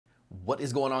What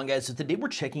is going on, guys? So today we're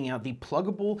checking out the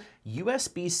Plugable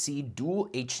USB-C dual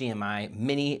HDMI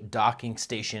mini docking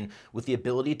station with the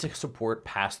ability to support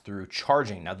pass-through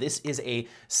charging. Now this is a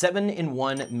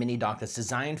 7-in-1 mini dock that's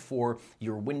designed for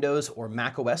your Windows or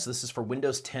macOS. This is for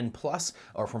Windows 10 Plus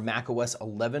or for macOS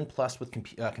 11 Plus with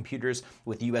computers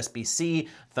with USB-C,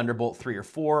 Thunderbolt 3 or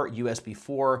 4, USB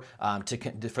 4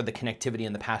 for the connectivity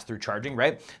and the pass-through charging,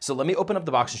 right? So let me open up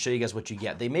the box and show you guys what you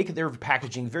get. They make their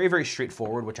packaging very, very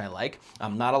straightforward, which I like.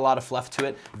 Not a lot of fluff to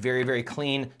it. Very, very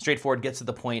clean, straightforward, gets to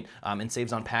the point, and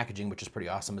saves on packaging, which is pretty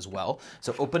awesome as well.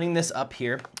 So opening this up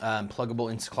here,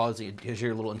 Plugable closet, here's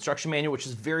your little instruction manual, which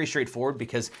is very straightforward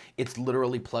because it's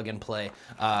literally plug and play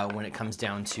when it comes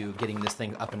down to getting this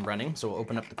thing up and running. So we'll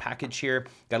open up the package here.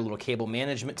 Got a little cable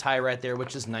management tie right there,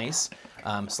 which is nice.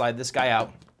 Slide this guy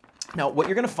out. Now, what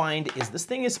you're gonna find is this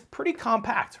thing is pretty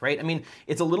compact, right? I mean,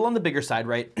 it's a little on the bigger side,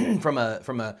 right? from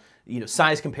a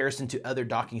size comparison to other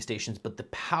docking stations, but the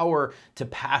power to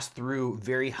pass through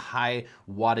very high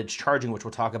wattage charging, which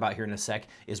we'll talk about here in a sec,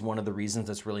 is one of the reasons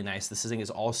that's really nice. This thing is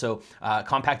also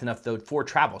compact enough though for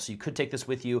travel, so you could take this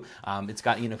with you. It's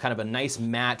got kind of a nice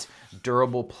matte,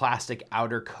 durable plastic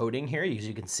outer coating here, as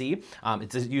you can see.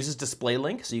 It uses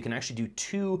DisplayLink, so you can actually do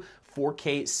two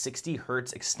 4K 60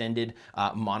 hertz extended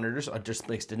monitors, or just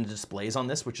extended displays on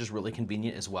this, which is really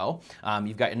convenient as well.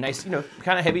 You've got a nice,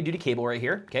 kind of heavy duty cable right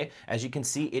here. Okay, as you can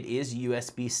see, it is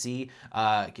USB-C,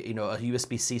 a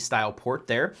USB-C style port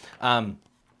there. On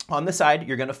the side,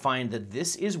 you're going to find that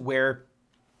this is where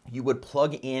you would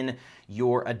plug in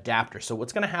your adapter. So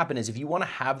what's gonna happen is if you wanna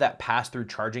have that pass-through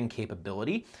charging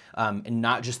capability and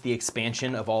not just the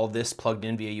expansion of all of this plugged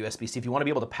in via USB-C, if you wanna be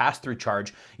able to pass through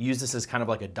charge, use this as kind of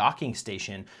like a docking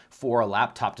station for a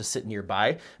laptop to sit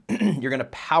nearby, you're gonna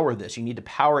power this. You need to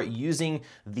power it using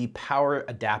the power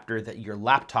adapter that your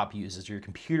laptop uses, or your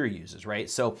computer uses, right?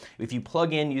 So if you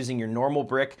plug in using your normal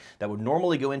brick that would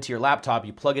normally go into your laptop,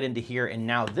 you plug it into here, and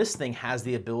now this thing has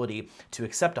the ability to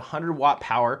accept 100 watt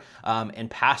power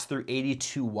and pass through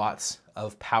 82 watts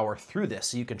of power through this.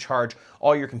 So you can charge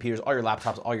all your computers, all your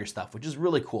laptops, all your stuff, which is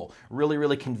really cool. Really,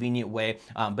 really convenient way.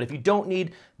 But if you don't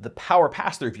need the power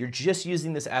pass through, if you're just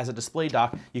using this as a display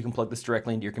dock, you can plug this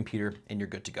directly into your computer and you're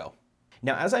good to go.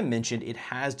 Now, as I mentioned, it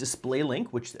has DisplayLink,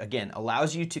 which again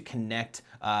allows you to connect,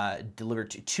 deliver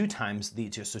to two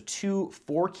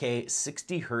 4K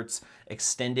 60 hertz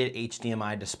extended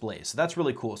HDMI displays. So that's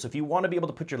really cool. So if you want to be able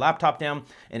to put your laptop down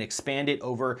and expand it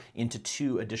over into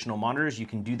two additional monitors, you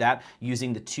can do that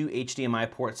using the two HDMI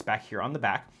ports back here on the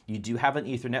back. You do have an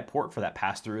Ethernet port for that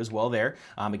pass-through as well there.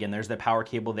 Again, there's the power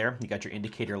cable there. You got your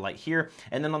indicator light here.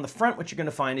 And then on the front, what you're going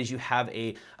to find is you have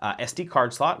a SD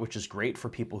card slot, which is great for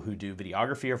people who do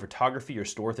videography or photography or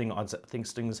store things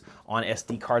on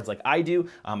SD cards like I do.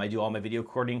 I do all my video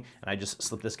recording, and I just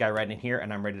slip this guy right in here,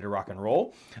 and I'm ready to rock and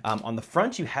roll. On the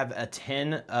front, you have a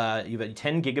 10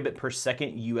 gigabit per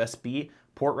second USB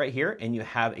port right here, and you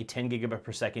have a 10 gigabit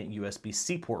per second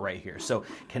USB-C port right here. So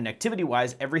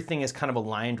connectivity-wise, everything is kind of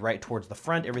aligned right towards the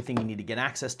front, everything you need to get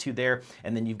access to there,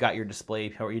 and then you've got your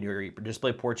display, or your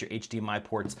display ports, your HDMI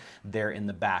ports there in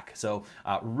the back. So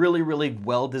really, really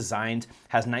well designed,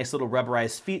 has nice little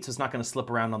rubberized feet, so it's not gonna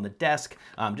slip around on the desk.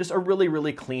 Just a really,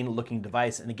 really clean looking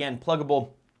device. And again,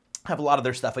 Plugable have a lot of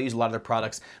their stuff. I use a lot of their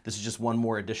products. This is just one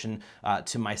more addition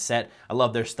to my set. I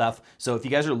love their stuff. So if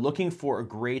you guys are looking for a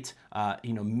great,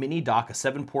 mini dock, a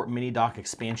 7-port mini dock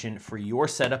expansion for your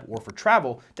setup or for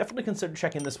travel, definitely consider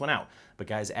checking this one out. But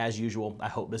guys, as usual, I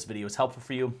hope this video is helpful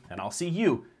for you, and I'll see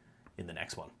you in the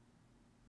next one.